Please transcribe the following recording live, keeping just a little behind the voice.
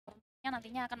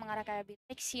nantinya akan mengarah ke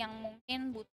Bitrix yang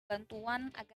mungkin butuh bantuan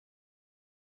agar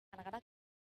anak-anak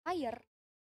fire.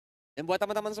 Dan buat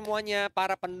teman-teman semuanya,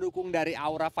 para pendukung dari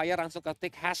Aura Fire langsung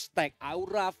ketik hashtag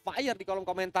Aura Fire di kolom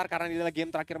komentar karena ini adalah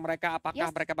game terakhir mereka. Apakah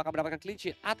Yes. mereka bakal mendapatkan clean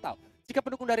sheet atau jika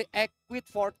pendukung dari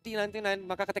EQUITEFORTI 99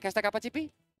 maka ketik hashtag apa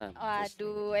Cipi?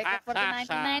 Waduh, EQUITEFORTI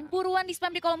 99 buruan di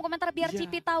spam di kolom komentar biar Iya.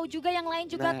 Cipi tahu juga, yang lain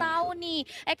juga Nah, tahu nih.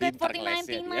 pintar ngelesin ya. EQUITEFORTI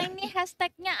 99 nih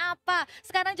hashtagnya apa?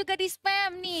 Sekarang juga di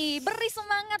spam nih. Beri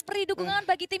semangat, beri dukungan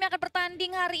bagi tim yang akan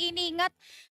bertanding hari ini. Ingat,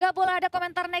 gak boleh ada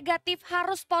komentar negatif,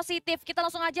 harus positif. Kita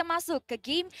langsung aja masuk ke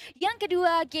game yang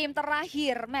kedua, game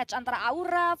terakhir. Match antara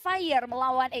Aura Fire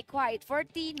melawan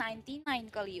EQUITEFORTI 99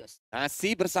 Kalius.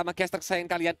 Masih bersama caster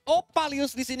kesayangan kalian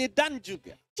Opalius di sini dan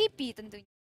juga Cipi tentunya.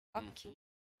 Oke.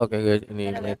 Oke guys,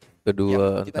 ini Kita lihat. match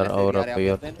kedua kita antara lihat dari Aura area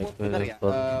Fire midlane pun bener ya,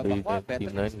 bahwa Better 99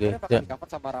 sebenarnya guys bakal ya. di-cover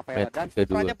sama Rafael Match dan kedua.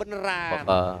 pukulannya beneran.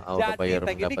 Apakah Aura Jadi Fire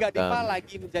tank ini Gadiva mendapatkan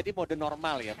lagi menjadi mode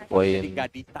normal ya, bukan poin menjadi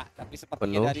Gadita. Tapi sepertinya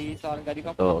penuh dari seorang Gadiva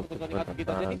atau untuk begitu.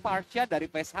 Jadi Farsha dari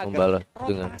Facehugger membalas dengan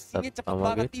rotasinya stat cepet sama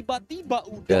banget, guys. tiba-tiba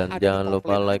udah Dan ada jangan di top lupa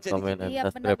lane like, aja nih. comment, dan Iya benar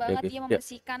subscribe ya banget, guys. dia Ya,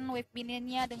 membersihkan wave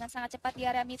minionnya dengan sangat cepat di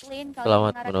area mid lane. Kali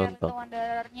Selamat mengarah ke menonton. Little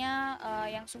Wanderer-nya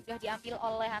yang sudah diambil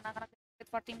oleh anak-anak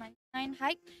EQUITEFORTI 99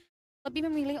 High. Lebih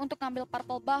memilih untuk ngambil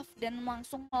purple buff dan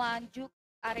langsung melaju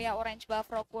ke area orange buff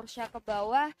Rokursha ke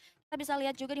bawah. Kita bisa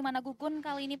lihat juga di mana Gugun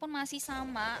kali ini pun masih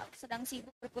sama, sedang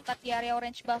sibuk berkutat di area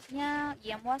orange buff-nya.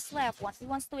 Yam was left,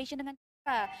 1v1 situation dengan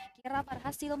Kira. Kira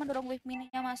berhasil mendorong wave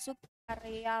minionnya masuk ke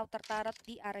area tertarat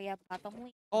di area bottom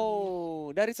lane.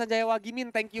 Oh, dari Sanjaya Wagimin,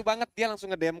 thank you banget. Dia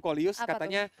langsung nge-DM Kolius, Apa tuh?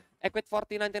 katanya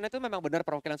EQUITEFORTI 99 itu memang benar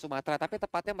perwakilan Sumatera, tapi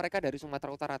tepatnya mereka dari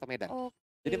Sumatera Utara atau Medan.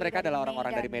 Jadi mereka adalah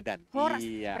orang-orang dari Medan. Horas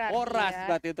Iya, berarti Horas ya.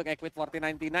 berarti untuk EQUITEFORTI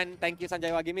 99. Thank you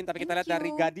Sanjaya Wagimin, tapi kita Thank lihat dari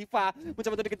you. Gadiva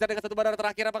mencoba untuk dikejar dengan satu bandara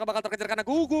terakhir. Apakah bakal terkejar karena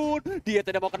Gugun? Dia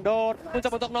tidak mau kendor,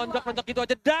 mencoba untuk nonjok gitu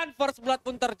aja, dan first blood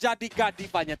pun terjadi.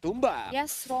 Gadivanya tumbang.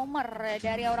 Yes, roamer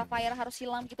dari Aura Fire harus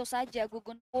hilang gitu saja.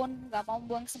 Gugun pun nggak mau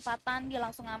buang kesempatan, dia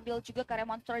langsung ambil juga karya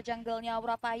monster jungle-nya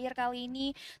Aura Fire kali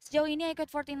ini. Sejauh ini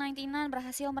EQUITEFORTI 99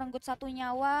 berhasil merenggut satu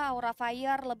nyawa. Aura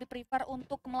Fire lebih prefer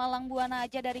untuk melalang buana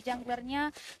aja dari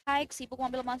junglernya. Haik sibuk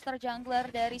mengambil monster jungler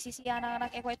dari sisi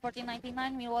anak-anak EQUITEFORTI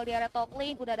 99. Meanwhile di area top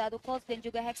lane udah ada Aducult dan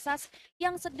juga Hexas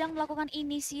yang sedang melakukan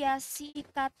inisiasi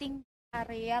cutting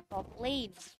area top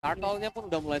lane. Turtle-nya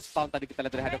pun udah mulai spawn, tadi kita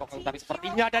lihat dari Hadokok, tapi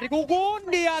sepertinya dari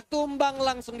Gugun dia tumbang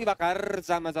langsung dibakar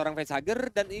sama seorang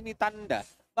Facehugger, dan ini tanda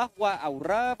bahwa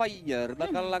Aura Fire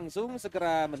bakal langsung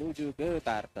segera menuju ke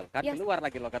Turtle. Kan Yes. keluar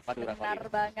lagi logat Padura kali Benar ini.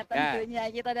 banget tentunya.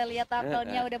 Kita udah lihat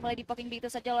turtle-nya udah mulai dipoking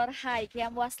begitu saja oleh Hike.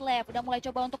 Yang was left udah mulai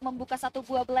coba untuk membuka satu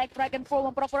buah Black Dragon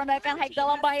Pro, memproporandakan Hike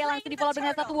dalam bahaya, langsung di-follow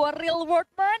dengan satu buah Real World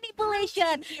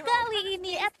Manipulation. Kali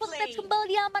ini advantage kembali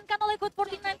diamankan oleh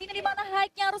EQUITEFORTI 99 di mana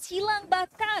Hike-nya harus hilang.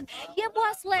 Bahkan yang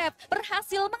was left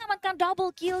berhasil mengamankan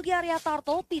double kill di area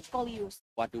Turtle Pit, Kolius.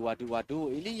 Waduh.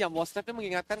 Ini yang Wasnapnya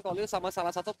mengingatkan Kolil sama salah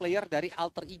satu player dari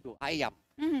Alter Ego, Ayam.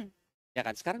 Ya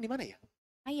kan, sekarang di mana ya?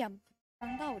 Ayam,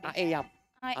 kurang tahu deh. Ayam.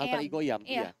 Alter Ego Yam.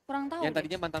 Iya, kurang tahu Yang deh.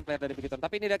 tadinya mantan player dari Begitu.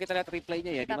 Tapi ini udah kita lihat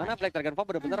replaynya ya, di mana Black Dragon Pop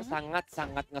benar-benar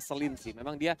sangat-sangat ngeselin sih.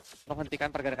 Memang dia menghentikan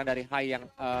pergerakan dari High yang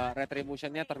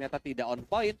retribution-nya ternyata tidak on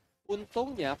point.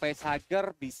 Untungnya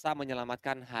Facehugger bisa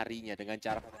menyelamatkan harinya dengan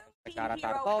cara ke arah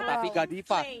Turtle, tapi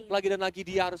Gadiva lagi dan lagi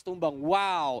dia harus tumbang.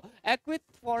 Wow,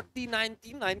 EQUITEFORTI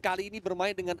 99 kali ini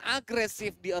bermain dengan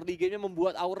agresif di early game-nya,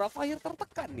 membuat Aura Fire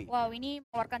tertekan nih. Wow, ini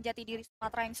mengeluarkan jati diri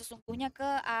Sumatera yang sesungguhnya ke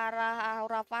arah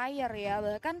Aura Fire ya.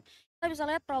 Bahkan kita bisa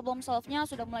lihat problem solve-nya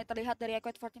sudah mulai terlihat dari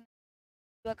EQUITEFORTI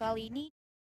 2 kali ini.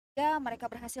 Ya, mereka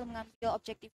berhasil mengambil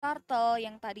objektif Turtle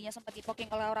yang tadinya sempat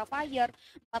dipoking oleh Aura Fire.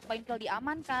 4 poin kill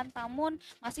diamankan, namun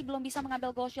masih belum bisa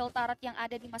mengambil gold shield turret yang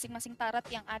ada di masing-masing turret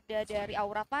yang ada dari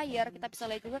Aura Fire. Kita bisa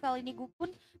lihat juga kali ini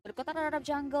Gugun berkutat terhadap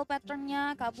jungle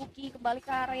pattern-nya. Kabuki kembali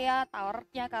ke area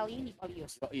tower-nya kali ini,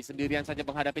 Kolius. Sendirian saja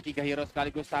menghadapi 3 hero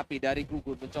sekaligus, tapi dari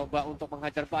Gugun mencoba untuk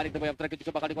menghajar balik. Tapi yang terakhir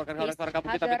juga bakal dikeluarkan oleh seorang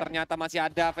Kabuki, tapi ternyata masih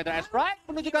ada Federal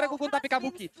Strike menuju ke arah Gugun, tapi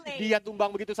Kabuki dia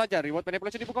tumbang begitu saja. Reward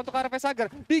manipulation dibuka untuk arah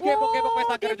Facehugger. Digebok-gebok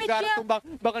Facehugger juga harus tumbang.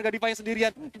 Bahkan Gadivanya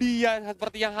sendirian, dia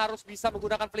seperti yang harus bisa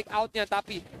menggunakan flick out-nya,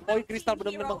 tapi poin kristal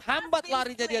benar-benar menghambat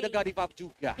larinya dia. Ada Gadiva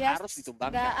juga harus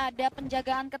ditumbangkan. Gak ada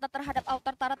penjagaan ketat terhadap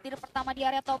outer turret tier pertama di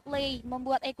area top lane,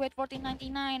 membuat EQUITEFORTI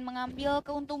 99 mengambil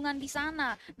keuntungan di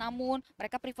sana. Namun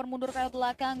mereka prefer mundur ke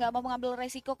belakang, gak mau mengambil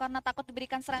resiko karena takut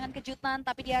diberikan serangan kejutan.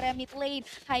 Tapi di area mid lane,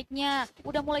 Hike-nya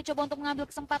udah mulai coba untuk mengambil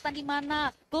kesempatan di mana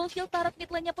gold shield turret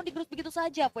mid lane-nya pun digerus begitu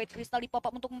saja. Void Crystal di-pop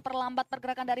up untuk memperlambat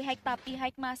pergerakan dari Hike, tapi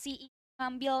Hike masih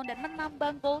mengambil dan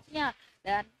menambang goldnya.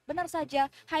 Dan benar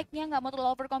saja, Hike-nya nggak mau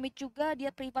terlalu overcommit juga,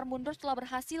 dia prefer mundur setelah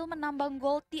berhasil menambang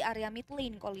gold di area mid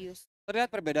lane, Kolius.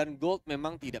 Terlihat perbedaan gold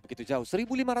memang tidak begitu jauh. 1.500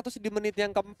 di menit yang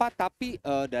keempat, tapi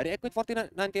dari EQUITEFORTI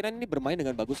ini bermain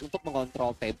dengan bagus untuk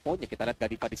mengontrol temponya. Kita lihat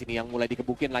Gadiva di sini yang mulai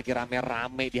dikebukin lagi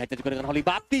rame-rame, dihajar juga dengan Holy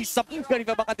Baptism.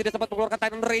 Gadiva bahkan tidak sempat mengeluarkan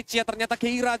Titan Rage ya. Ternyata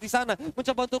Keira di sana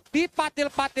mencoba untuk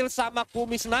dipatil-patil sama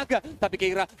Kumis Naga, tapi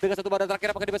Keira dengan satu badan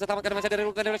terakhir apakah dia bisa tamatkan masih dari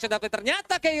Luka Generation, tapi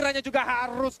ternyata Keiranya juga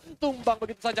harus tumbang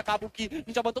begitu saja. Kabuki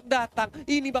mencoba untuk datang.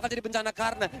 Ini bakal jadi bencana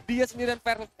karena dia sendirian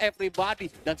versus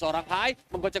everybody, dan seorang Hai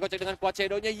menggocek-gocek dengan kuat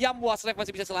shadownya. Waslev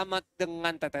masih bisa selamat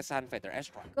dengan tetesan Feather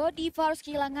Asteroid. Godiva harus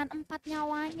kehilangan 4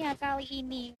 nyawanya kali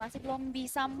ini. Masih belum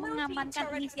bisa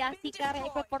mengamankan inisiasi ke area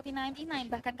EQUITEFORTI.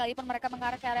 Bahkan kali pun mereka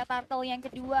mengarah ke area turtle yang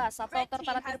kedua. Satu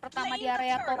turtle pertama di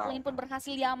area top lane pun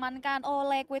berhasil diamankan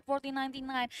oleh EQUITEFORTI.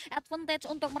 Advantage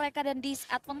untuk mereka dan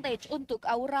disadvantage untuk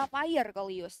Aura Fire,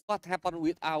 Kolius. What happened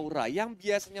with Aura yang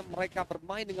biasanya mereka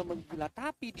bermain dengan menggila,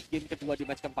 tapi di game kedua di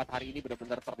match keempat hari ini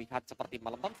benar-benar terlihat seperti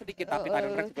melempem sedikit, tapi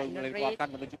Titan Rex juga mulai dikeluarkan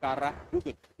menuju ke arah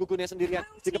Gugun. Gugunnya sendirian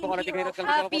dikepung oleh 3 hero sekali,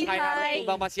 walaupun Hai harus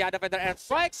tumbang, masih ada Feather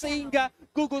Airstrike sehingga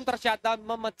Gugun tershutdown,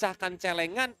 memecahkan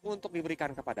celengan untuk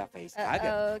diberikan kepada Face.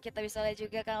 Kita bisa lihat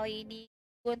juga kali ini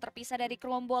Gugun terpisah dari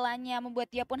kerombolannya, membuat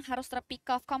dia pun harus terpick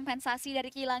off kompensasi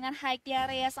dari kehilangan hike di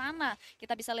area sana.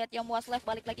 Kita bisa lihat Waslev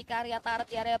balik lagi ke area turret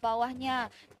di area bawahnya.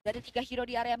 Dari 3 hero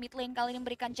di area mid lane kali ini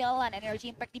memberikan jalan.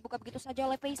 Energy impact dibuka begitu saja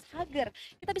oleh Facehugger.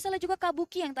 Kita bisa lihat juga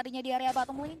Kabuki yang tadinya di area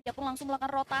bottom lane, dia pun langsung melakukan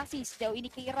rotasi. Sejauh ini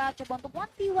Keira coba untuk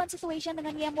 1v1 situation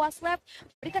dengan Waslev.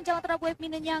 Berikan jalan terhadap wave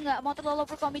minionnya, nggak mau terlalu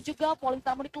overcommit juga.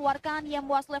 Polintar mau dikeluarkan,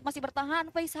 Waslev masih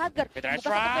bertahan. Facehugger buka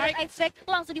satu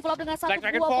langsung di follow dengan satu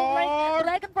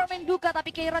buah Dragon Form yang duka, tapi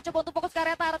Keira coba untuk fokus ke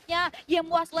area turretnya.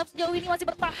 Waslev sejauh ini masih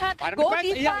bertahan.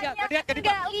 Godifanya nggak lihat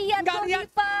Godiva.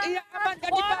 Iya, aman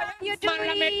Godiva.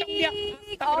 Mana metong dia.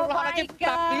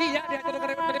 Tapi ya dia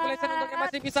ada manipulation untuk yang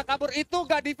masih bisa kabur. Itu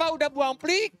Godiva udah buang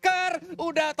flicker,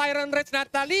 udah Tyrant Rage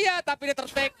Natalia, tapi dia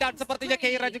ter-take down. Sepertinya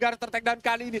Keira juga harus ter-take down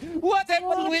kali ini. What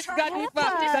happened with Godiva?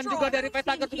 Dan juga dari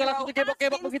Facehugger juga langsung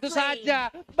digebok-gebok begitu saja.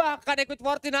 Bahkan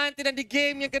EQUITEFORTI dan di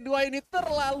game yang kedua ini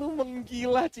terlalu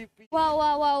menggila, Cipi.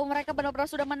 Wow, mereka benar-benar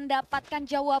sudah mendapatkan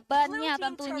jawabannya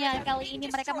tentunya. Kali ini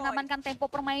mereka mengamankan tempo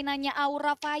permainannya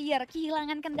Aura Fire,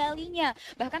 kehilangan kendalinya.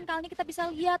 Bahkan kali ini kita bisa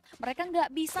lihat, mereka nggak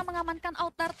bisa mengamankan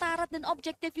outer turret dan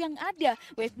objektif yang ada.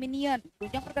 Wave Minion,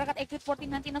 yang pergerakan EQUITEFORTI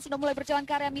sudah mulai berjalan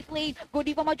ke area mid lane.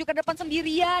 Godiva maju ke depan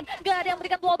sendirian, nggak ada yang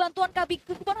memberikan dua bantuan,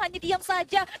 Kabuki pun hanya diam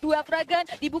saja. Dua Dragon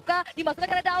dibuka, dimasukkan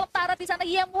ke dalam turret di sana.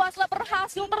 Waslev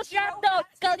berhasil ter-shutdown.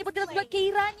 Kali ini berjalan juga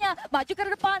Keiranya, maju ke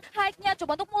depan, hike-nya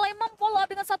coba untuk mulai follow up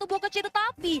dengan satu buah kecil,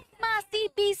 tapi masih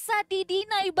bisa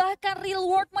didinai. Bahkan real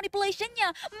world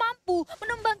manipulationnya mampu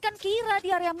menumbangkan Keira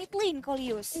di area mid lane,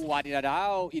 Kolius.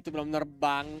 Wadidaw, itu benar-benar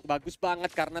bagus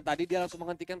banget karena tadi dia langsung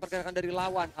menghentikan pergerakan dari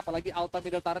lawan. Apalagi auto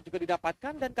middle turret juga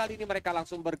didapatkan, dan kali ini mereka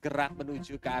langsung bergerak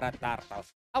menuju ke arah turtle.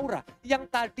 Aura yang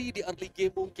tadi di early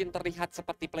game mungkin terlihat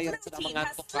seperti player yang sedang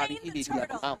mengantuk, kali ini dia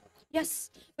mengamuk. Yes,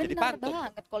 benar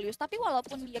banget Kolius. Tapi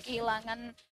walaupun dia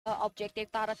kehilangan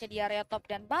objektif turretnya di area top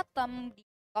dan bottom, di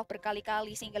off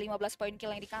berkali-kali sehingga 15 poin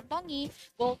kill yang dikantongi,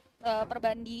 gold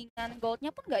perbandingan goldnya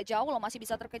pun nggak jauh loh, masih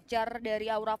bisa terkejar dari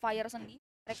Aura Fire sendiri.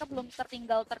 Mereka belum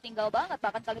tertinggal banget.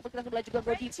 Bahkan kali pun kita sebelah juga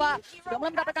Godiva sudah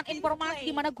mulai mendapatkan informasi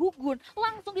di mana Gugun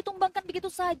langsung ditumbangkan begitu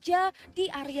saja di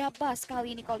area bus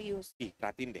kali ini, Kolius.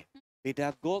 Perhatiin deh, beda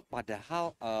gold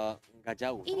padahal nggak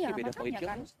jauh. Iya, tapi beda poin kill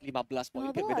kan? 15 poin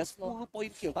kill, beda 10 poin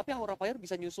kill. Tapi Aura Fire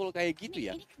bisa nyusul kayak gitu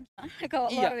ya. Ini kalau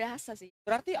luar biasa sih.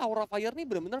 Berarti Aura Fire nih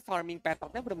benar-benar farming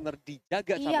patternnya benar-benar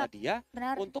dijaga sama dia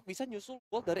untuk bisa nyusul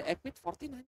gold dari EQUITEFORTI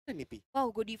nih, Pi.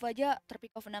 Wow, Godiva aja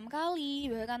terpick off 6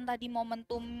 kali. Bahkan tadi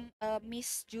momentum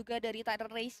miss juga dari Titan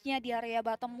Race-nya di area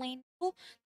bottom lane tuh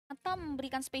ternyata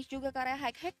memberikan space juga ke area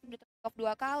hike udah terpick off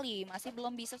 2 kali. Masih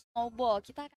belum bisa snowball.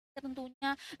 Kita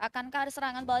tentunya akankah ada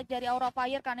serangan balik dari Aura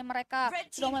Fire karena mereka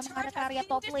sudah mulai mengarah ke area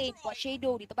top lane. Buat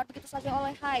Shadow ditebak begitu saja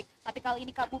oleh Hike, tapi kali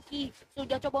ini Kabuki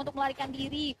sudah coba untuk melarikan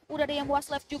diri. Udah ada yang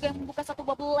Waslev juga yang membuka satu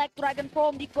bubble leg Dragon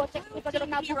Form, digocek kepada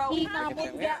Kabuki, namun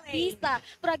tidak bisa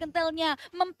Dragon Tail-nya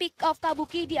mempick off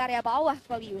Kabuki di area bawah,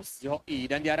 Kolius.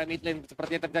 Yoi, dan di area mid lane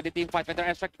seperti yang terjadi team fight, Feather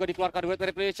Airstrike juga dikeluarkan duet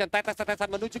manipulation,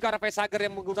 tetes-tetesan menuju ke arah Facehugger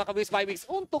yang menggunakan Wings by Wings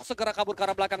untuk segera kabur ke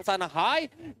arah belakang sana.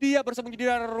 Hai, dia bersembunyi di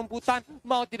area rumputan,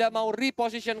 mau tidak mau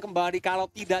reposition kembali, kalau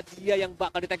tidak dia yang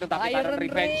bakal di-take down. Tapi Tyrant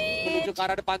Revenge menuju ke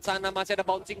arah depan sana, masih ada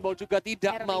bouncing ball juga,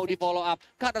 tidak mau di follow up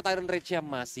karena Tyrant Rage-nya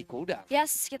masih cooldown.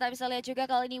 Yes, kita bisa lihat juga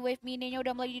kali ini wave mininya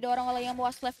udah mulai didorong oleh yang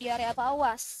Waslev di area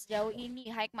bawah. Jauh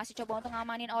ini Hike masih coba untuk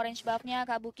ngamanin orange buff-nya.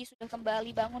 Kabuki sudah kembali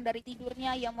bangun dari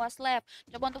tidurnya. Yang Waslev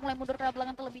coba untuk mulai mundur ke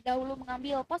belakang terlebih dahulu,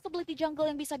 mengambil possibility jungle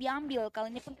yang bisa diambil. Kali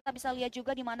ini pun kita bisa lihat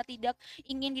juga di mana tidak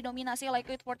ingin didominasi oleh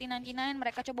EQUITEFORTI.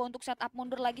 Mereka coba untuk setup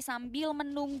mundur lagi sambil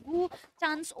menunggu menunggu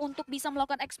chance untuk bisa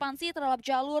melakukan ekspansi terhadap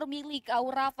jalur milik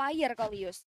Aura Fire,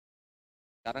 Kolius.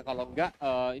 Karena kalau enggak,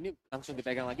 ini langsung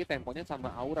dipegang lagi temponya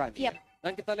sama Aura nih. Yep.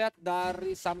 Dan kita lihat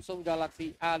dari Samsung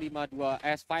Galaxy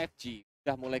A52s 5G,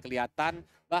 udah mulai kelihatan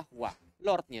bahwa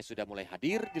Lordnya sudah mulai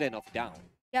hadir di Lane of Down.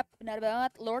 Yap, benar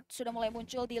banget. Lord sudah mulai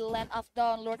muncul di Land of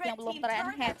Dawn. Lord yang belum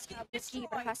ter-enhance. Kabuki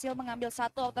berhasil mengambil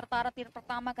satu outer turret tier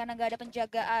pertama karena nggak ada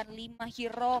penjagaan. 5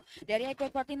 hero dari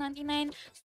EQUITEFORTI 99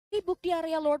 sibuk di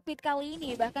area Lord Pit kali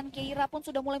ini. Bahkan Keira pun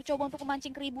sudah mulai mencoba untuk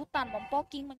memancing keributan,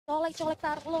 mempoking,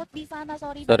 mencolek-colek Lord di sana.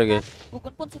 Sorry guys.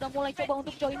 Gugun pun sudah mulai coba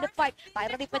untuk join the fight.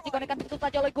 Tyrant defense dikonekkan begitu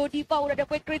saja oleh Godiva. Udah ada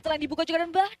point crit line dibuka juga,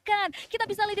 dan bahkan kita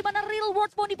bisa lihat di mana real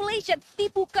world manipulation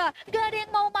dibuka. Gak ada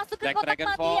yang mau masuk ke kotak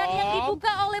matian yang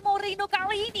dibuka oleh Moreno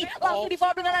kali ini. Langsung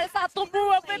di-follow dengan ada satu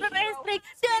buah Feather Estrik.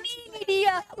 Dan ini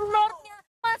dia Lordnya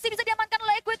masih bisa diamankan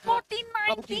oleh EQUITEFORTI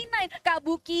 99.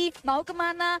 Kabuki mau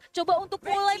kemana? Coba untuk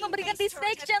mulai memberikan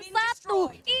distraction. Satu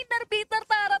inner Peter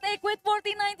Tarat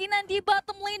EQUITEFORTI 99 di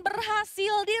bottom lane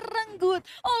berhasil direnggut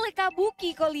oleh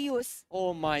Kabuki, Kolius.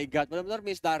 Oh my god, benar-benar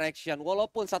misdirection.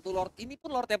 Walaupun satu Lord ini pun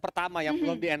Lord yang pertama yang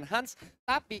belum di-enhance,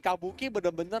 tapi Kabuki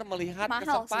benar-benar melihat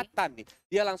kesempatan nih.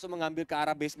 Dia langsung mengambil ke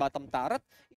arah base bottom turret.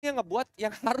 Ini yang ngebuat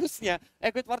yang harusnya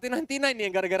EQUITEFORTI 99 nih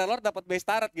yang gara-gara Lord dapat base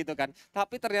turret gitu kan.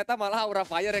 Tapi ternyata malah Aura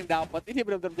Fire yang dapat. Ini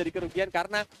benar-benar menjadi kerugian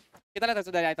karena kita lihat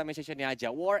langsung dari item mission-nya aja.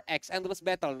 War X, Endless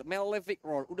Battle, Malefic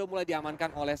Roar udah mulai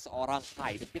diamankan oleh seorang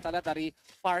Hai. Kita lihat dari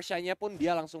Farsha-nya pun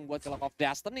dia langsung buat Clock of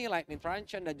Destiny, Lightning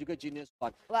Truncheon, dan juga Genius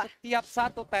Bond. Setiap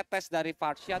satu tetes dari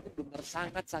Farsha itu benar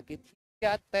sangat sakit.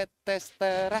 3 tetes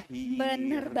terakhir.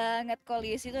 Bener banget,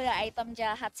 Kolius. Itu ada item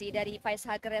jahat sih dari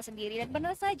Facehugger-nya sendiri. Dan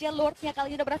benar saja Lord-nya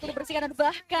kali ini udah berhasil dibersihkan. Dan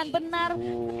bahkan benar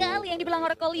sekali yang dibilang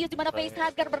oleh Kolius, di mana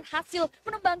Facehugger berhasil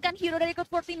menumbangkan hero dari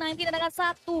EQUITEFORTI 99 dengan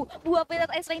satu buah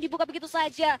Feather Estrik yang dibuka begitu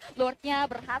saja. Lord-nya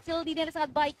berhasil dinilai sangat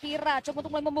baik. Kira coba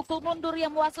untuk mulai memukul mundur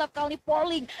yang Waslap kali ini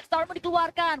polling. Storm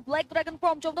dikeluarkan, Black Dragon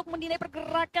Form coba untuk mendinai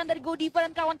pergerakan dari Godiva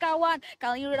dan kawan-kawan.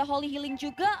 Kali ini udah Holy Healing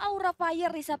juga. Aura Fire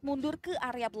reset mundur ke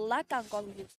area belakang,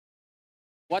 Kolius.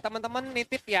 Buat teman-teman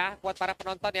nitip ya, buat para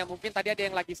penonton yang mungkin tadi ada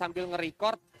yang lagi sambil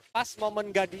nge-record pas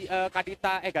momen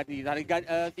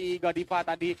si Godiva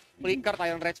tadi flicker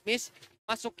Tyrant Red Smith,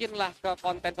 masukinlah ke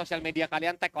konten sosial media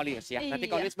kalian, tag Kolius ya. Nanti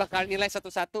Kolius bakal nilai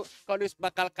satu-satu, Kolius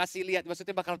bakal kasih lihat,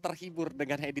 maksudnya bakal terhibur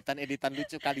dengan editan-editan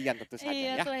lucu kalian tentu saja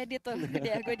ya. Iya tuh edit tuh,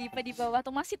 ya Godiva di bawah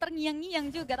tuh masih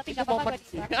terngiang-ngiang juga, tapi gak apa-apa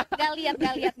Godiva. Gak lihat.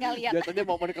 Biasanya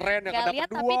momen keren yang gak ada lihat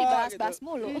berdua tapi dibahas-bahas gitu.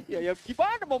 mulu. Iya ya,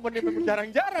 gimana momennya memang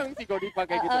jarang-jarang si Godiva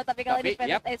kayak gitu. Tapi kalau di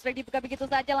Feather Estrik dibuka begitu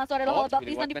saja, langsung ada Hall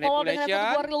Baptism di follow dengan satu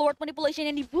buah Real World Manipulation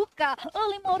yang dibuka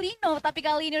oleh Moreno. Tapi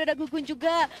kali ini udah ada Gugun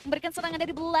juga memberikan serangan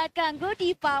dari belakang.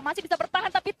 Godiva masih bisa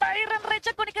bertahan, tapi Tyrant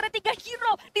Ratchet Konik karena 3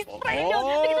 hero di spray down.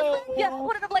 Begitu saja,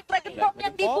 udah ada Black Dragon Form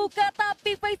yang dibuka,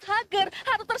 tapi Facehugger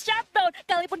harus ter-shutdown.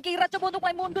 Kalipun Kira coba untuk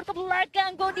mulai mundur ke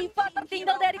belakang, Godiva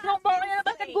tertinggal dari gerombolannya,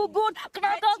 bahkan Gugun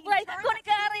kena Godblade, Konik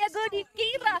ke area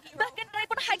Kira, bahkan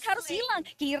kalipun Hike harus hilang.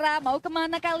 Kira mau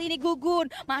kemana kali ini? Gugun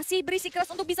masih berisi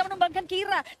keras untuk bisa menumbangkan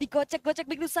Kira. Digocek-gocek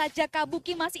begitu saja,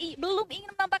 Kabuki masih belum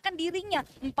ingin menampakkan dirinya.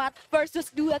 4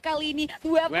 versus 2 kali ini.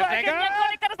 Dua Dragonnya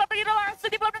Konik karena satu hero langsung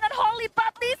dibawa dengan Holy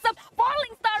Baptism,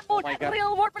 Falling Star Moon.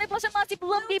 Real World Manipulation masih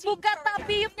belum dibuka,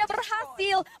 tapi Yupnya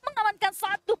berhasil mengamankan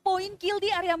 1 poin kill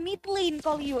di area mid lane,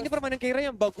 Kolius. Ini permainan Keira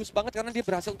yang bagus banget karena dia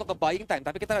berhasil untuk nge-buying time.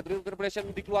 Tapi kita lihat Real Manipulation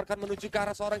dikeluarkan menuju ke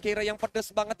arah seorang Keira yang pedes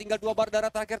banget. Tinggal 2 bar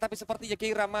darah terakhir, tapi sepertinya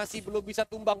Keira masih belum bisa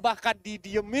tumbang. Bahkan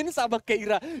didiemin sama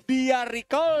Keira. Dia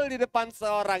recall di depan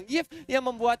seorang Yif yang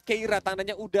membuat Keira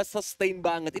tandanya udah sustain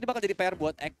banget. Ini bakal jadi PR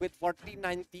buat EQUITEFORTI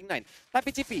 99. Tapi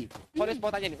Cipi, Kolius mau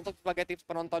tanya nih, untuk sebagai tips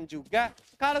penonton juga,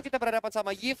 kalau kita berhadapan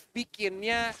sama Yif,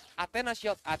 bikinnya Athena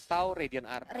Shield atau Radiant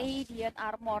Armor? Radiant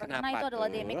Armor, karena itu adalah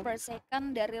damage per second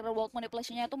dari Real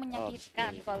Manipulation-nya itu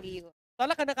menyakitkan, Kolius.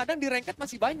 Soalnya kadang-kadang di ranked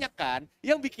masih banyak kan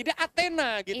yang bikinnya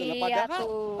Athena gitu loh. Padahal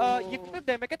Yif itu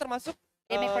damage-nya termasuk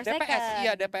DPS,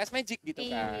 iya DPS Magic gitu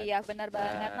kan. Iya benar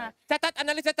banget. Nah,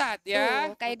 analis catat ya.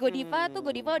 Kayak Godiva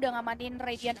Godiva udah ngamanin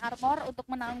Radiant Armor untuk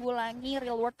menanggulangi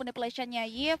Real World Manipulation-nya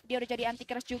Yif. Dia udah jadi anti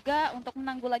curse juga untuk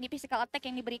menanggulangi physical attack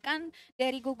yang diberikan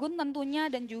dari Gugun tentunya,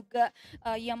 dan juga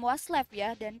Yam Waslap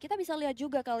ya. Dan kita bisa lihat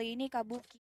juga kali ini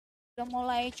Kabuki udah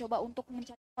mulai coba untuk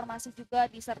mencari informasi juga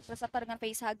beserta dengan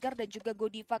Facehugger dan juga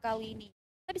Godiva kali ini.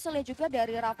 Kita bisa lihat juga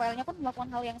dari Rafaelnya pun melakukan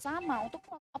hal yang sama untuk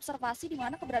observasi di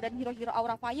mana keberadaan hero-hero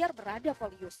Aura Fire berada,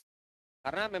 Kolius.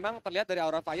 Karena memang terlihat dari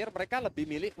Aura Fire mereka lebih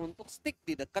milih untuk stick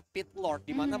di dekat Pit Lord,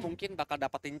 di mana mungkin bakal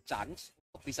dapetin chance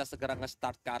bisa segera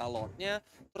nge-start ke arah Lordnya,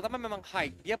 terutama memang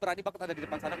High. Dia berani banget ada di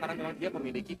depan sana karena memang dia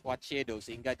memiliki quad shadow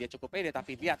sehingga dia cukup pede.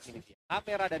 Tapi lihat ini dia,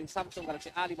 kamera dari Samsung Galaxy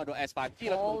A52s 5G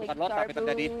langsung membutuhkan Lord, tapi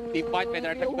terjadi divide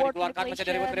Feather Attack juga dikeluarkan, masih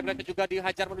dari Word Manipulation juga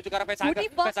dihajar menuju ke arah Vesaga.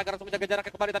 Vesaga langsung menjaga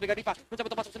jaraknya kembali, tapi Gadiva mencoba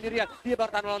untuk masuk sendirian. Dia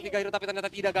bertahan melawan 3 hero, tapi ternyata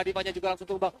tidak. Gadivanya juga langsung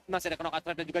tumbang. Masih ada knockout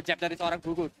trap dan juga jab dari seorang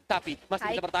Gugun, tapi masih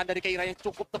bisa bertahan dari Keira yang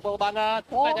cukup tebal banget.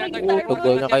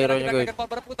 Tebalnya Keiranya guys.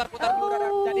 Berputar-putar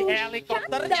jadi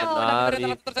helikopternya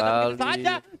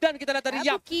saja. Dan kita lihat dari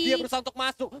Yap, dia berusaha untuk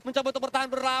masuk, mencoba untuk bertahan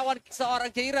berlawan seorang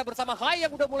Keira bersama Hai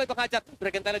yang udah mulai menghajar.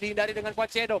 Dragon Tail dihindari dengan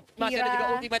quad shadow. Masih ada juga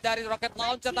ultimate dari rocket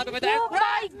launcher, tapi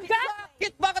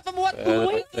sakit banget membuat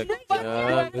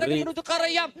menuju ke arah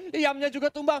Yam. Yamnya juga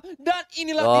tumbang, dan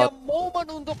inilah dia momen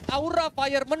untuk Aura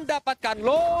Fire mendapatkan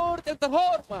Lord yang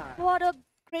terhormat. What a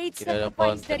great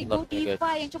sacrifice dari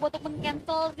Godiva yang coba untuk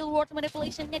meng-cancel Word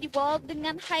Manipulation-nya di bawah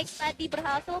dengan High tadi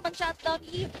berhasil men-shutdown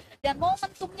Eve, dan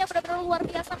momentumnya benar-benar luar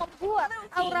biasa membuat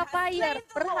Aura Fire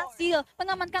berhasil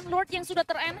mengamankan Lord yang sudah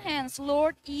ter-enhance.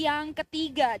 Lord yang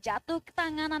ketiga jatuh ke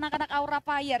tangan anak-anak Aura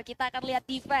Fire. Kita akan lihat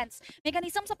defense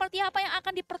mekanisme seperti apa yang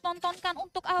akan dipertontonkan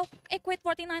untuk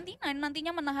EQUITEFORTI 99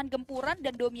 nantinya menahan gempuran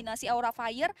dan dominasi Aura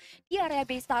Fire di area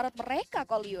base turret mereka,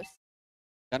 Kolius.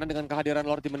 Karena dengan kehadiran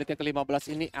Lord di menit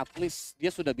ke-15 ini, at least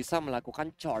dia sudah bisa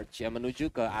melakukan charge ya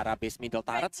menuju ke arah base middle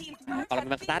turret. Kalau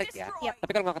memang ketarik ya.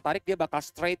 Tapi kalau nggak ketarik, dia bakal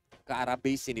straight ke arah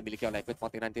base yang dimiliki oleh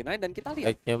EQUITEFORTI 99. Dan kita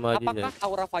lihat apakah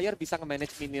Aura Fire bisa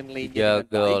nge-manage minion lane-nya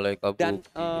dengan baik. Dan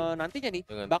nantinya nih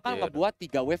bakal ngebuat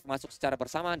 3 wave masuk secara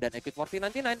bersamaan, dan EQUITEFORTI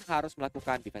 99 harus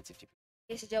melakukan defensive chip.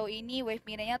 Sejauh ini wave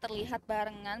minenya terlihat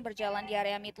barengan berjalan di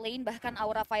area mid lane, bahkan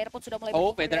Aura Fire pun sudah mulai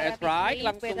Feather Strike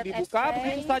langsung dibuka,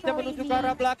 begitu saja menuju ke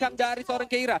arah belakang dari seorang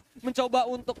Keira. Mencoba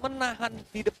untuk menahan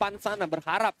di depan sana,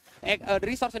 berharap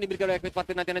resource yang dimiliki oleh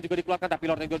EQUITEFORTI nantinya juga dikeluarkan, tapi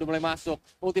Lord juga sudah mulai masuk.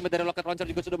 Ultimate dari rocket launcher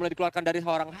juga sudah mulai dikeluarkan dari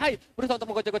seorang Hai. Berusaha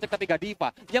untuk menggocek-gocek, tapi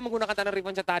Gadiva yang menggunakan tanah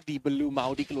revenge tadi belum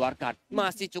mau dikeluarkan.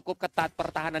 Masih cukup ketat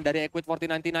pertahanan dari EQUITEFORTI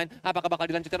 99. Apakah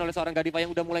bakal dilanjutkan oleh seorang Gadiva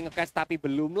yang udah mulai nge-cast, tapi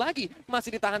belum lagi.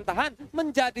 Masih ditahan-tahan.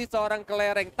 Menjadi seorang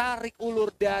kelereng tarik ulur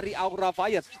dari Aura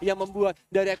Fire yang membuat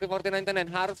dari EQUITEFORTI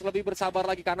 99 harus lebih bersabar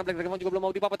lagi karena Black Dragon juga belum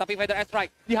mau dipapat, tapi Feather Strike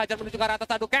dihajar menuju ke arah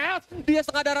atas. Aduh, Chaos, dia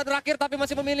setengah darah terakhir tapi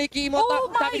masih memiliki Immortal,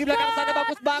 tapi di belakang sana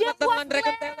bagus banget dengan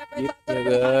Dragon Tail.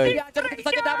 Dihajar begitu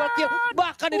saja double kill,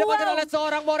 bahkan didapatkan oleh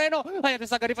seorang Moreno. Hanya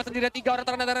bisa Gadiva sendiri, 3 orang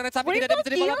terkena darah tapi tidak bisa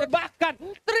dimaafkan, bahkan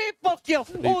triple kill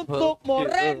untuk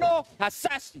Moreno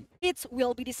Hasashi. It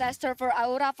will be disaster for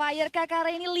Aura Fire kakak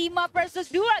ini 5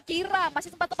 versus 2. Kira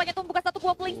masih sempat tepatnya tuh membuka 1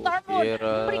 buah Blink Star Moon,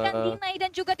 memberikan deny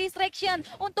dan juga distraction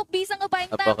untuk bisa ngebind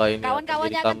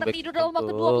kawan-kawannya akan tertidur dalam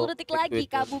waktu 20 detik lagi.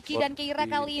 Kabuki dan Keira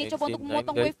kali ini coba untuk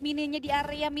memotong wave mininya di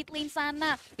area mid lane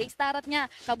sana. Base turretnya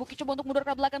Kabuki coba untuk mundur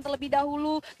ke belakang terlebih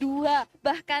dahulu, 2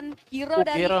 bahkan hero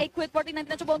dari EQUITEFORTI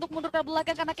nanti coba untuk mundur ke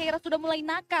belakang karena Keira sudah mulai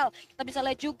nakal. Kita bisa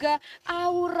lihat juga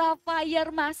Aura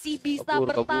Fire masih bisa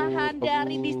bertahan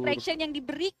dari distraction yang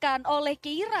diberikan oleh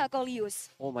Keira,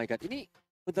 Kolius. Oh my god, ini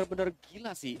benar-benar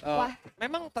gila sih.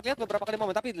 Memang terlihat beberapa kali momen,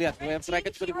 tapi lihat wave strike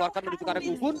juga dikeluarkan menuju ke arah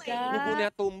Gugun. Gugunnya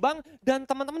tumbang, dan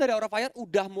teman-teman dari Aura Fire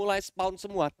udah mulai spawn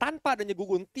semua. Tanpa adanya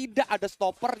Gugun, tidak ada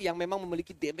stopper yang memang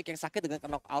memiliki damage yang sakit dengan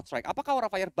knockout strike. Apakah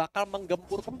Aura Fire bakal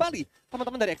menggempur kembali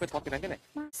teman-teman dari EQUITEFORTI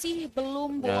 99? Masih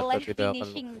belum boleh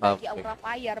finishing bagi Aura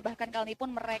Fire. Bahkan kali ini pun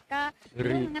mereka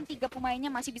dengan 3 pemainnya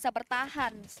masih bisa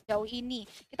bertahan sejauh ini.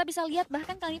 Kita bisa lihat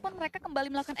bahkan kali ini pun mereka kembali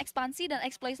melakukan ekspansi dan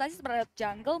eksploitasi terhadap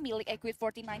jungle milik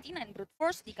EQUITEFORTI 99. Brute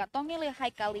Force dikantongi oleh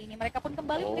High kali ini. Mereka pun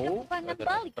kembali memberikan serangan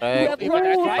balik.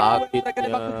 Mereka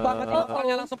bagus banget.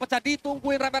 Motornya langsung pecah,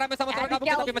 ditungguin rame-rame sama seorang Kabuki,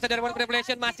 tapi masih ada One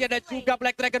Revelation. Masih ada juga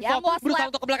Black Dragon Fall berusaha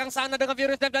untuk ke belakang sana dengan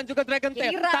Furious Death dan juga Dragon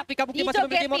Tail. Tapi Kabuki masih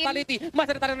memiliki immortality.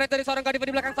 Masih ada tarik dari seorang Gadiva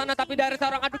di belakang sana, tapi dari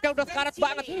seorang Aduke udah sekarat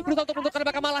banget. Berusaha untuk menundukkan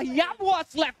belakang, malah Yam was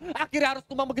left. Akhirnya harus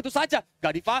tumbang begitu saja.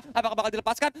 Gadiva apakah bakal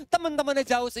dilepaskan? Teman-temannya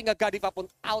jauh sehingga Gadiva pun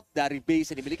out dari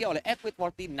base yang dimiliki oleh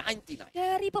EQUITEFORTI 99.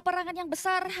 Dari peperangan yang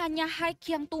besar hanya High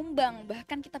yang tumbang.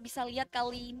 Bahkan kita bisa lihat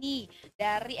kali ini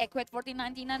dari EQUITEFORTI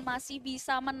 99 masih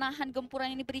bisa menahan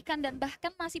gempuran yang diberikan dan bahkan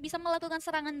masih bisa melakukan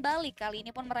serangan balik. Kali ini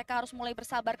pun mereka harus mulai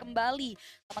bersabar kembali.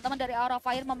 Teman-teman dari Aura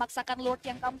Fire memaksakan Lord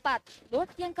yang keempat.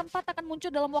 Lord yang keempat akan muncul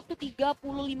dalam waktu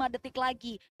 35 detik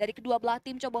lagi. Dari kedua belah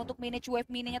tim coba untuk manage wave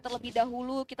mininya terlebih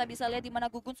dahulu. Kita bisa lihat di mana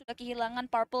Gugun sudah kehilangan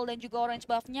purple dan juga orange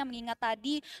buff-nya, mengingat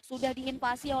tadi sudah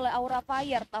diinvasi oleh Aura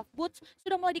Fire. Tough Boots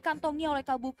sudah mulai dikantongi oleh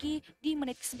Kabuki di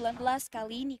menit ke-19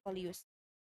 kali ini, Kolius.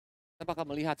 Kita bakal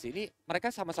melihat sih, ini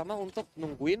mereka sama-sama untuk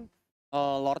nungguin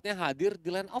Lordnya hadir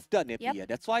di Land of Dawn ya, Pia.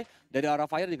 That's why dari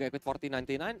Aura Fire juga EQUITEFORTI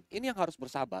 99 ini yang harus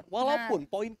bersabar. Walaupun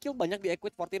poin kill banyak di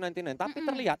EQUITEFORTI 99, tapi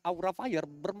terlihat Aura Fire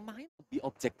bermain lebih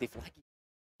objektif lagi.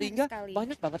 Sehingga sekali.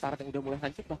 banyak banget turret yang udah mulai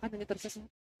hancur, bahkan hanya tersisa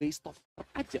base stop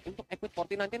aja untuk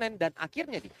EQUITEFORTI dan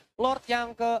akhirnya nih Lord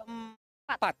yang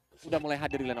keempat sudah mulai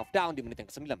hadir di Land of Down di menit yang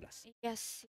ke-19.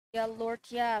 Yes, ya Lord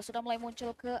ya sudah mulai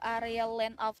muncul ke area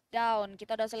Land of Down.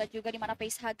 Kita udah lihat juga di mana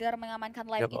facehugger mengamankan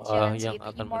life insurance yang yaitu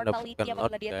akan immortality. mendapatkan Lord,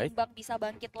 Apabila dia guys. tumbang bisa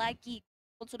bangkit lagi.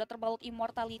 Pun sudah terbalut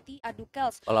immortality,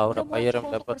 Adukels Kalau udah Aura mulai Fire yang coba untuk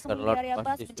mendapatkan bersembunyi di Lord area bas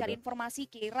pasti mencari sudah informasi.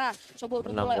 Kira coba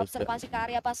untuk menang, mulai guys ya. observasi ke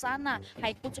area bas sana.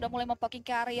 Haik pun sudah mulai mempoking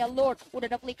ke area Lord. Udah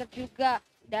ada flicker juga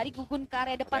dari Gugun ke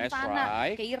area depan That's sana.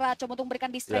 right. Kira coba untuk memberikan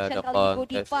Tidak distraction ada kali ini kontes,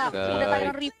 Godiva. Udah guys.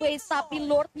 Tyrant replace tapi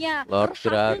Lordnya Lord berhasil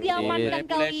gratis. diamankan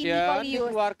kali ini Manipulation Kolius.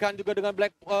 dikeluarkan juga dengan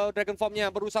Black Dragon Form-nya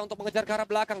berusaha untuk mengejar ke arah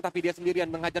belakang, tapi dia sendirian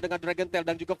menghajar dengan Dragon Tail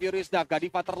dan juga Furious Dark.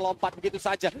 Gadiva terlompat begitu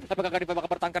saja. Apakah Gadiva bakal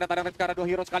bertahan karena Tyrant ke arah 2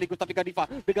 hero sekaligus, tapi Gadiva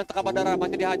dengan tekapan darah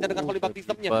masih dihajar dengan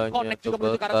polybaptismnya. Connect juga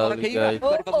menuju ke arah seorang Keira.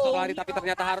 Gadiva berusaha lari tapi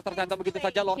ternyata harus tercantum begitu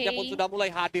saja. Lordnya pun sudah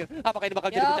mulai hadir. Apakah ini bakal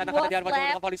jadi bencana karena dia harus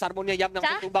dengan Volley Sarmonnya yang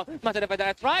langsung tumbang. Masih ada Feather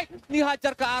Strike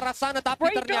dihajar ke arah sana,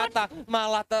 tapi ternyata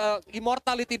malah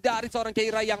immortality dari seorang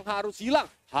Keira yang harus hilang.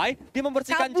 Hai, dia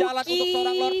membersihkan jalan untuk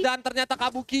seorang Lord dan ternyata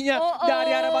Kabukinya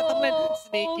dari arah bottom lane.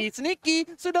 Sneaky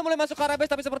sudah mulai masuk ke arah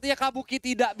base, tapi sepertinya Kabuki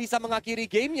tidak bisa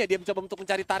mengakhiri gamenya. Dia mencoba untuk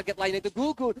mencari target lain yaitu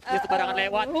Gugun. Dia sembarangan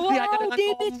lewat, dihajar dengan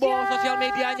combo sosial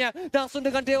medianya. Langsung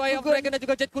dengan Dewa of Dragon dan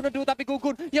juga Jet Kunedu, tapi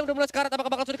Gugun yang udah mulai sekarat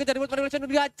apakah bakal sudah dikejar di Manipulation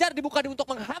dihajar dibuka untuk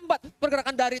menghambat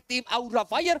pergerakan dari tim Aura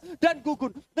Fire dan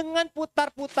Gugun dengan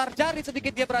putar-putar jari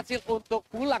sedikit dia berhasil untuk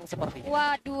pulang sepertinya.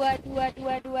 Waduh,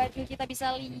 kita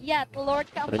bisa lihat Lord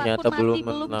keempat Ternyata pun masih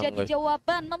belum menang, jadi guys.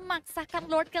 jawaban, memaksakan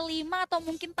Lord kelima atau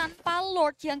mungkin tanpa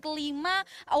Lord yang kelima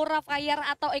Aura Fire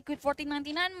atau EQUITEFORTI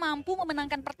mampu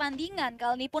memenangkan pertandingan.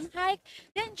 Kali ini pun Hike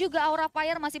dan juga Aura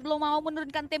Fire masih belum mau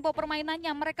menurunkan tempo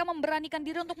permainannya. Mereka memberanikan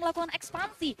diri untuk melakukan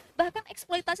ekspansi, bahkan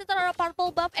eksploitasi terhadap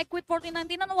purple buff EQUITEFORTI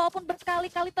walaupun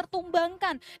berkali-kali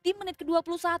tertumbangkan. Di menit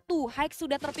ke-21 Hike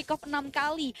sudah terpick off 6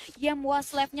 kali. Yam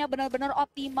Waslave-nya benar-benar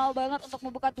optimal banget untuk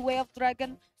membuka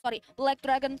Black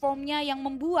Dragon Form-nya yang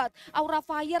membuat Aura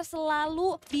Fire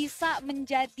selalu bisa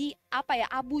menjadi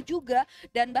abu juga,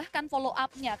 dan bahkan follow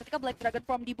up-nya ketika Black Dragon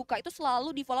Form dibuka itu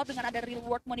selalu di follow dengan ada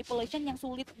reward manipulation yang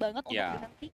sulit banget untuk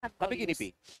dihentikan. Tapi gini Pi,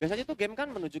 biasanya tuh game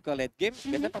kan menuju ke late game,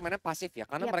 biasanya permainan pasif ya,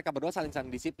 karena mereka berdua saling-saling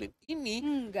disiplin.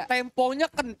 Ini temponya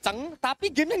kenceng,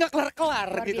 tapi gamenya nggak kelar-kelar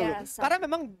gitu loh. Karena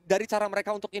memang dari cara mereka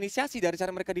untuk inisiasi, dari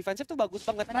cara mereka defensif tuh bagus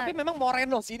banget. Tapi memang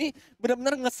Moreno sini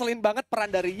benar-benar ngeselin banget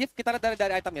peran dari Yves. Kita lihat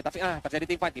dari itemnya, tapi terjadi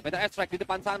team fight. Peter Strike di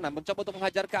depan sana, mencoba untuk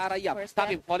menghajar ke arah Yam.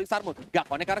 Tapi Volley Sarmun gak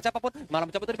connect ke arah siapapun, malah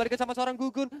mencoba untuk dibalikin sama seorang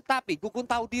Gugun. Tapi Gugun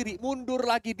tahu diri, mundur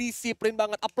lagi, disiplin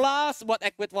banget. Applause buat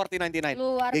EQUITEFORTI.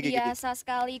 Luar biasa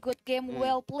sekali, good game,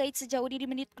 well played sejauh ini di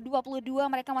menit ke-22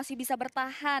 mereka masih bisa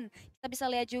bertahan. Kita bisa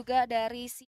lihat juga dari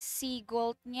sisi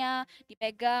goldnya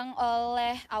dipegang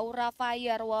oleh Aura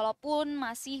Fire walaupun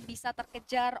masih bisa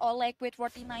terkejar oleh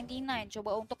EQUITEFORTI.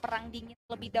 Coba untuk perang dingin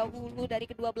lebih dahulu dari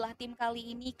kedua belah tim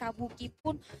kali ini. Kabuki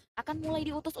pun akan mulai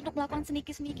diutus untuk melakukan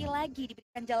sneaky lagi,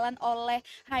 diberikan jalan oleh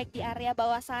Hike di area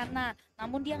bawah sana.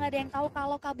 Namun dia nggak ada yang tahu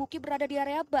kalau Kabuki berada di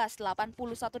area bas. 81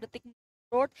 detik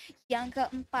Lord yang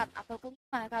keempat atau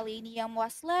kelima kali ini yang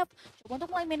Waslave coba untuk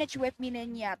mulai manage wave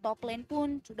minionnya. Top lane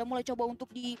pun sudah mulai coba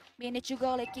untuk di manage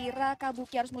juga oleh Kira.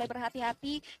 Kabuki harus mulai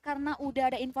berhati-hati karena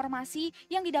udah ada informasi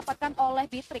yang didapatkan oleh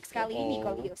Beatrix kali ini,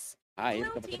 Kolius.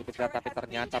 Tapi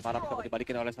ternyata malah mencoba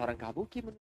dibalikin oleh seorang Kabuki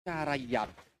menuju ke arah Yam.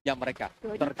 Yang mereka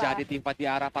terjadi tim fight di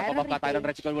arah Purple Buff, Tyrant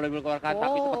Rescue boleh dikeluarkan,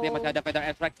 tapi sepertinya masih ada Feather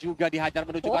Strike juga dihajar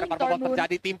menuju ke arah Purple Buff.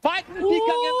 Terjadi tim fight di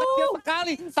gang yang kecil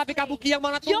sekali, tapi Kabuki yang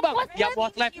mana tumbang. Yam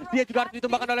Waslave, dia juga harus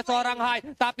ditumbangkan oleh seorang Hai,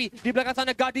 tapi di belakang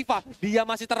sana Gadiva, dia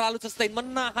masih terlalu sustain,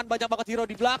 menahan banyak banget hero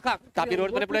di belakang. Tapi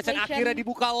Reward Manipulation akhirnya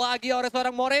dibuka lagi oleh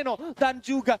seorang Moreno, dan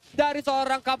juga dari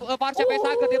seorang Varsha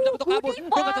Pesaga, dia mencoba untuk kabur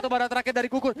dengan satu barang terakhir dari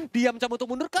Gugun. Dia mencoba untuk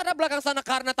mundur ke arah belakang sana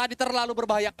karena tadi terlalu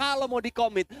berbahaya kalau mau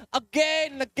di-commit.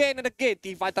 Again and again,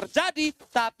 team fight terjadi,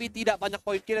 tapi tidak banyak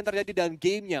poin kill yang terjadi dan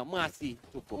gamenya masih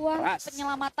cukup keras.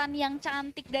 Penyelamatan yang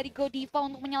cantik dari Godiva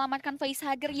untuk menyelamatkan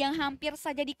facehugger yang hampir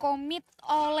saja di-commit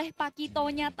oleh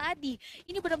Pakitonya tadi.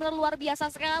 Ini benar-benar luar biasa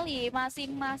sekali,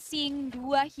 masing-masing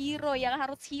dua hero yang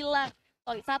harus hilang.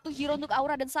 Satu hero untuk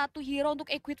Aura dan satu hero untuk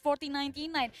EQUITEFORTI.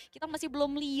 Kita masih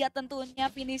belum lihat tentunya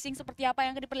finishing seperti apa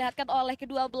yang akan diperlihatkan oleh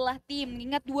kedua belah tim.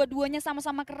 Ingat dua-duanya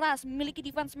sama-sama keras, memiliki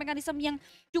defense mechanism yang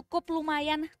cukup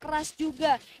lumayan keras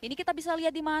juga. Ini kita bisa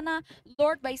lihat di mana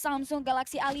Lord by Samsung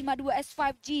Galaxy A52s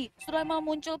 5G sudah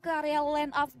muncul ke area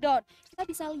Land of Dawn. Kita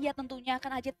bisa lihat tentunya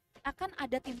akan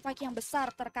ada tim fight yang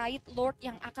besar terkait Lord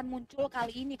yang akan muncul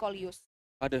kali ini, Kolius.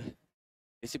 Aduh,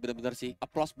 Ini sih benar-benar sih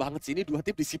applause banget sih, ini dua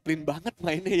tim disiplin banget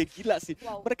mainnya ya, gila sih.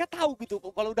 Wow. Mereka tahu gitu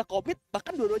kalau udah komit,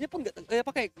 bahkan dua-duanya pun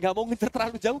nggak mau ngincer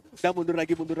terlalu jauh, udah mundur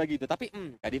lagi gitu. Tapi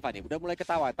Kak Diva nih udah mulai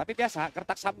ketahuan. Tapi biasa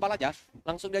kertak sambal aja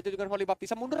langsung diajukan dengan volley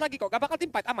baptisa, mundur lagi kok, gak bakal tim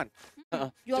fight, aman.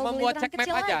 Jual Cuma beli buat terang cek map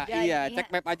kecil aja. Iya, nih. cek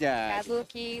map aja.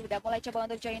 Kabuki udah mulai coba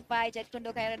untuk join fight, jadi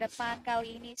tunduk ke area depan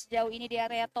kali ini. Sejauh ini di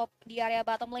area top, di area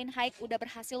bottom lane, Hike udah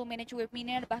berhasil manage wave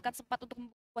minion, bahkan sempat untuk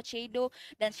membuat Shadow,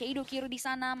 dan Shadow Kiru di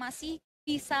sana masih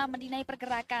bisa mendinai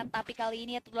pergerakan, tapi kali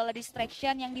ini itu adalah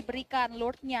distraction yang diberikan.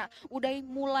 Lordnya udah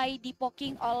mulai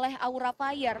dipoking oleh Aura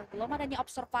Fire, belum ada nih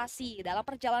observasi dalam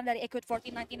perjalanan dari EQUITEFORTI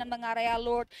 99 mengarea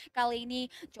Lord. Kali ini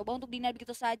coba untuk deny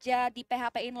begitu saja, di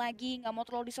PHP-in lagi, nggak mau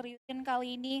terlalu diseriusin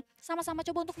kali ini. Sama-sama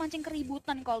coba untuk mancing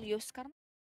keributan Kolius, karena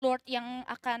Lord yang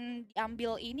akan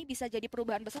diambil ini bisa jadi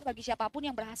perubahan besar bagi siapapun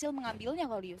yang berhasil mengambilnya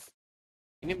Kolius.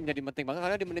 Ini menjadi penting banget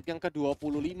karena di menit yang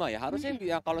ke-25 ya. Harusnya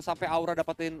ya kalau sampai Aura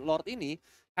dapetin Lord ini,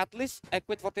 at least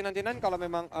EQUITEFORTI 99 kalau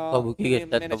memang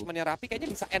manajemennya rapi kayaknya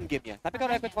bisa end game ya. Tapi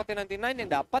kalau EQUITEFORTI 99 yang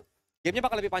dapat, gamenya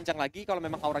bakal lebih panjang lagi kalau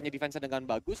memang auranya defense dengan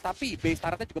bagus, tapi base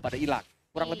turretnya juga pada hilang.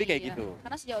 Kurang lebih kayak gitu.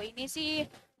 Karena sejauh ini sih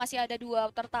masih ada dua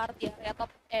tertarik di area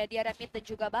top, di area mid dan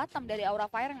juga bottom dari Aura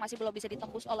Fire yang masih belum bisa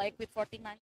ditembus oleh EQUITEFORTI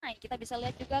 99. Kita bisa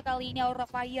lihat juga kali ini Aura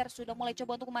Fire sudah mulai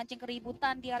coba untuk memancing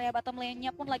keributan di area bottom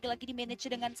lane-nya pun lagi-lagi di manage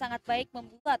dengan sangat baik,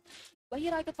 membuat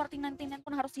Bahira EQUITEFORTI 99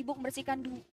 pun harus sibuk membersihkan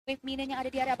wave minion yang ada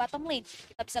di area bottom lane.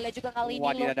 Kita bisa lihat juga kali ini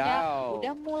Lordnya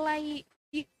udah mulai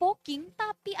di poking,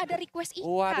 tapi ada request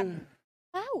ikan.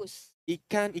 Haus.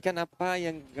 Ikan apa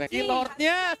yang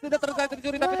Lordnya sudah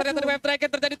tercuri, tapi ternyata di Wave Dragon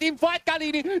terjadi team fight kali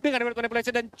ini dengan Wave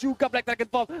Manipulation dan juga Black Dragon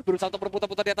Fall berusaha untuk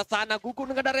berputar-putar di atas sana. Gugu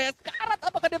dengan area sekarat,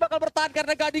 apakah dia bakal bertahan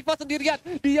karena Gadiva sendirian?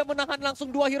 Dia menahan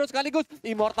langsung dua hero sekaligus.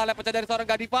 Immortal yang pecah dari seorang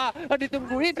Gadiva,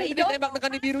 ditungguin, ditembak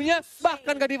dengan birunya,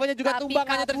 bahkan Gadivanya juga tumbang,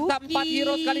 hanya tersisa 4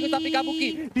 hero sekaligus. Tapi Kabuki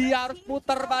dia harus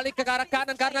putar balik ke arah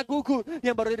kanan karena Gugu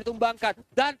yang baru ditumbangkan.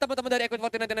 Dan teman-teman dari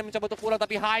EQUITEFORTI 99 mencoba untuk pulang,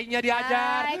 tapi high-nya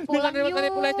diajar dengan Wave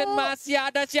Manipulation. Masih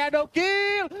ada shadow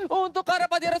kill untuk arah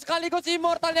Padira sekaligus.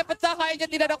 Immortalnya pecah, high-nya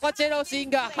tidak ada kuat shadow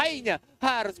sehingga high-nya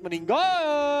harus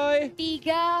meninggoy.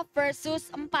 3 versus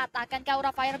 4. Akankah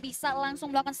Aura Fire bisa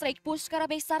langsung melakukan straight push ke arah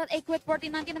base turret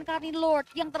EQUITEFORTI 99 dan kali ini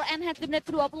Lord yang ter-enhance di menit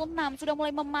ke-26 sudah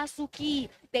mulai memasuki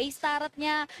base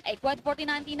turretnya. EQUITEFORTI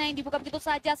 99 dibuka begitu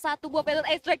saja satu buah pellet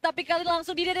extract, tapi kali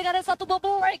langsung dengan satu buah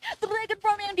break. Dragon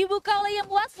Form yang dibuka oleh yang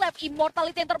what's left.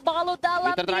 Immortality yang terbalut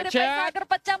dalam diri Faker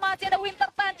pecah, masih ada Winter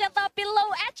Tangent tapi low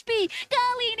HP.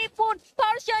 Kali ini pun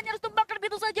Parsha-nya harus tumbangkan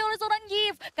begitu saja oleh seorang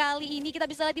Giv. Kali ini kita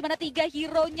bisa lihat di mana 3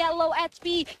 hero-nya low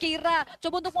HP. Kira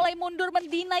coba untuk mulai mundur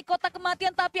mendinai kotak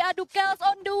kematian, tapi adu Chaos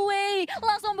on the way.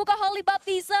 Langsung buka Holy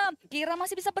Baptism. Kira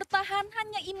masih bisa bertahan,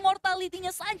 hanya Immortality-nya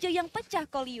saja yang pecah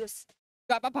Kolius.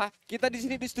 Gak apa-apa, kita di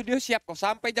sini di studio siap kok.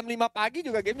 Sampai jam 5 pagi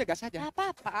juga gamenya gas aja. Gak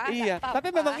apa-apa. Iya, tapi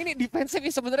memang ini defensif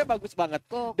sebenarnya bagus banget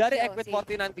dari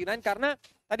EQUITEFORTI 99 karena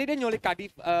tadi dia nyulik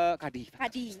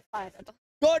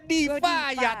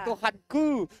Godiva, ya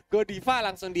Tuhanku. Godiva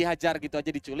langsung dihajar gitu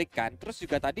aja, diculik kan. Terus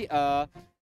juga tadi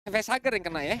Faker yang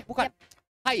kena ya, bukan?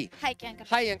 Hai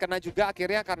yang kena juga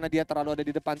akhirnya karena dia terlalu ada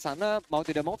di depan sana, mau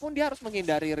tidak mau pun dia harus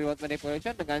menghindari reward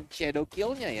manipulation dengan shadow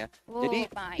kill-nya ya.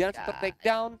 Jadi dia harus tetap take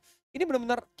down. Ini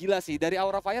benar-benar gila sih, dari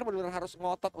Aura Fire benar-benar harus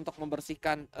ngotot untuk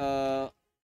membersihkan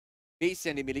base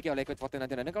yang dimiliki oleh EQUITEFORTI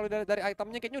 99. Dan kalau dari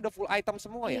itemnya kayaknya udah full item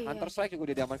semua ya. Hunter Strike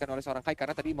juga udah diamankan oleh seorang Kai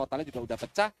karena tadi Immortalnya juga udah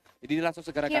pecah. Jadi dia langsung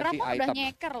segera ganti item. Udah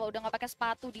nyeker loh, udah gak pakai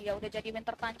sepatu dia. Udah jadi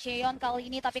Winter Pantheon kali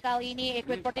ini, tapi kali ini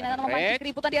EQUITEFORTI 99 memancing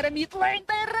keributan di area mid lane.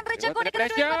 Terren Rejago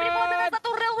dikena dengan satu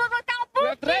real world Kabuki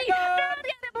dari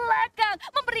area belakang.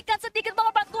 Memberikan sedikit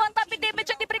banget bantuan, tapi damage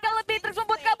yang diberikan lebih terus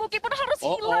membuat Kabuki pun harus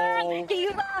hilang.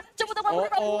 Gila, coba untuk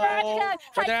memberikan belakang.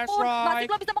 Hai pun masih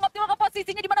belum bisa mengoptimalkan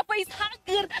posisinya di mana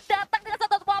Facehugger datang dengan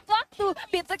satu waktu.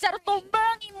 Beatrix harus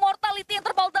tumbang, Immortality yang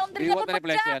terbal down dirinya pun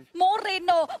pecah.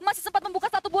 Moreno masih sempat membuka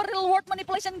satu buah real world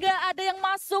manipulation, gak ada yang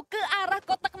masuk ke arah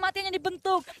kotak kematian yang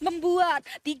dibentuk. Membuat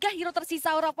 3 hero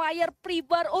tersisa Aura Fire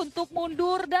prepare untuk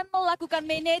mundur dan melakukan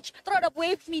manage terhadap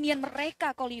wave minion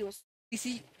mereka, Kolius.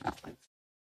 Isi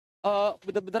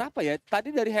bener-bener apa ya,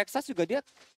 tadi dari Hexas juga dia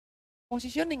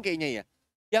positioning kayaknya ya,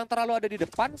 yang terlalu ada di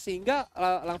depan sehingga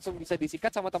langsung bisa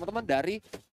disikat sama teman-teman dari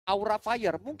Aura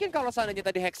Fire. Mungkin kalau seandainya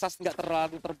tadi Hexas nggak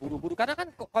terlalu terburu-buru, karena kan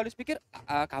kalau dipikir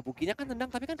Kabukinya kan tendang,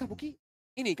 tapi kan Kabuki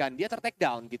ini kan dia ter-take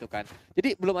down gitu kan.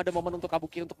 Jadi belum ada momen untuk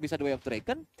Kabuki untuk bisa The Way of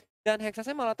Dragon, dan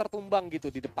Hexasnya malah tertumbang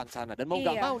gitu di depan sana. Dan mau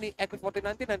nggak mau nih EQUITEFORTI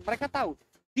 99 dan mereka tahu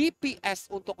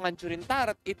DPS untuk ngancurin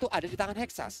turret itu ada di tangan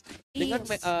Hexas dengan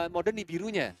mode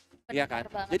Nibirunya. Iya kan?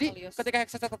 Bener banget Jadi Kolius. ketika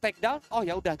Hexes take down, oh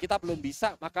ya udah kita belum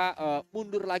bisa, maka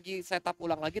mundur lagi, setup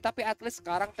ulang lagi. Tapi at least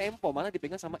sekarang tempo malah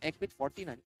dipegang sama EQUITEFORTI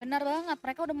nanti. Benar banget,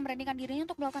 mereka udah memberanikan dirinya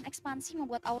untuk melakukan ekspansi,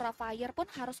 membuat Aura Fire pun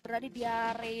harus berada di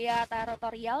area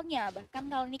teritorialnya. Bahkan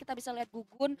kali ini kita bisa lihat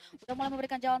Gugun udah mulai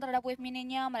memberikan jalan terhadap wave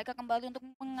minionnya. Mereka kembali untuk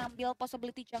mengambil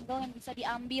possibility jungle yang bisa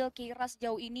diambil. Kira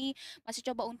sejauh ini masih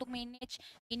coba untuk manage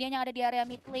minion yang ada di area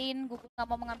mid lane. Gugun nggak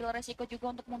mau mengambil resiko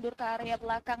juga untuk mundur ke area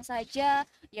belakang saja.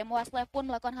 Ya Muaslev pun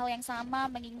melakukan hal yang sama,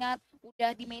 mengingat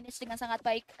udah di manage dengan sangat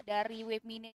baik dari wave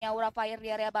minionnya Aura Fire di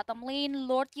area bottom lane.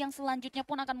 Lord yang selanjutnya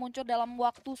pun akan muncul dalam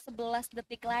waktu 11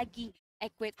 detik lagi.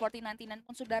 EQUITEFORTI 99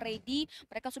 pun sudah ready.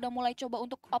 Mereka sudah mulai coba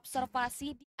untuk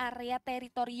observasi di area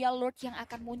teritorial Lord yang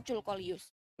akan muncul,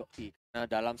 Kolius. Nah,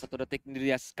 dalam 1 detik ini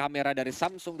dia kamera dari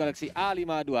Samsung Galaxy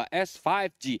A52s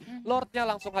 5G. Lordnya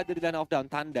langsung hadir di line of down.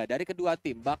 Tanda dari kedua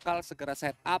tim bakal segera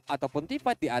set up ataupun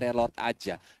teamfight di area Lord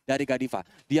aja. Dari Godiva,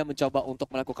 dia mencoba untuk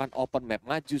melakukan open map,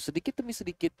 maju sedikit demi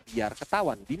sedikit biar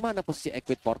ketahuan di mana posisi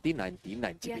EQUITEFORTI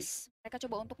 99. Yes, mereka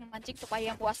coba untuk memancing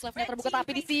supaya yang Muaslevnya terbuka,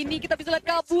 tapi di sini kita bisa lihat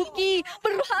Kabuki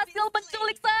berhasil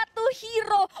menculik satu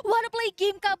hero. Wanna play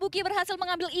game, Kabuki berhasil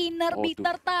mengambil inner,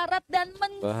 bitter tarat dan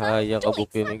Bahaya menculik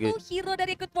Kabuki ini, satu guys. hero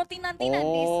dari EQUITEFORTI nanti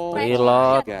di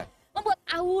reload. membuat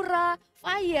Aura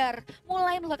Fire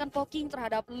mulai melakukan poking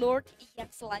terhadap Lord yang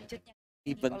selanjutnya.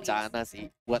 Ini bencana sih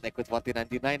buat EQUITEFORTI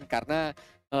 99 karena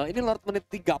ini Lord menit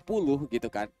 30 gitu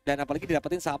kan. Dan apalagi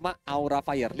didapetin sama Aura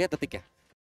Fire. Lihat detik ya.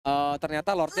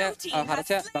 Ternyata Lordnya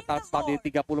harusnya bakal spawn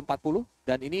di 30-40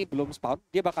 dan ini belum spawn.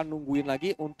 Dia bakal nungguin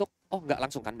lagi untuk, oh nggak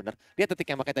langsung kan bener. Dia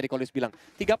detiknya makanya tadi Kolius bilang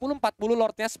 30-40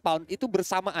 Lordnya spawn itu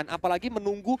bersamaan, apalagi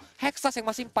menunggu Hexas yang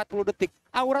masih 40 detik.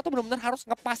 Aura tuh benar-benar harus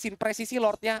ngepasin presisi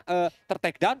Lordnya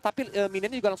ter-take down, tapi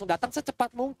minionnya juga langsung datang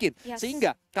secepat mungkin.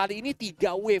 Sehingga kali ini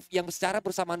 3 wave yang secara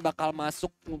bersamaan bakal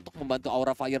masuk untuk membantu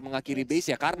Aura Fire mengakhiri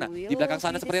base ya. Karena di belakang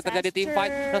sana sepertinya terjadi team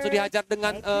fight, langsung dihajar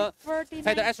dengan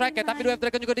Feather Strike ya, tapi Wave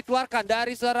Dragon juga dikeluarkan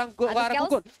dari seorang arah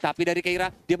Gugun. Tapi dari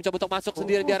Keira, dia mencoba untuk masuk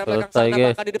sendiri di arah belakang sana,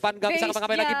 bahkan di depan gak bisa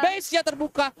ngapa-ngapain lagi. Base-nya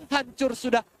terbuka, hancur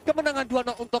sudah. Kemenangan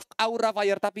 2-0 untuk Aura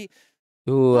Fire, tapi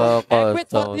 2-0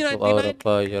 untuk Aura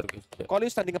Fire, guys.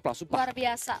 Kolius standing applause, sumpah. Luar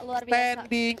biasa, luar biasa.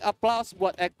 Standing applause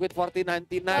buat EQUITEFORTI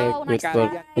 99.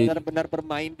 Kalian benar-benar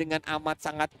bermain dengan amat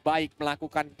sangat baik,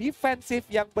 melakukan defensif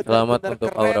yang benar-benar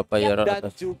keren dan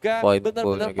juga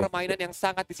benar-benar permainan yang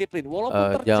sangat disiplin.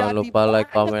 Walaupun jangan lupa like,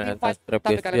 comment, and subscribe,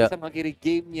 tapi guys kalian ya. bisa mengakhiri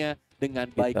gamenya dengan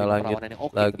baik. Kita lanjut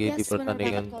lagi di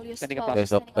pertandingan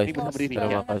besok, guys.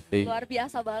 Terima kasih. Luar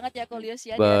biasa banget ya Kolius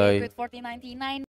ya Bye. dari EQUITEFORTI 99.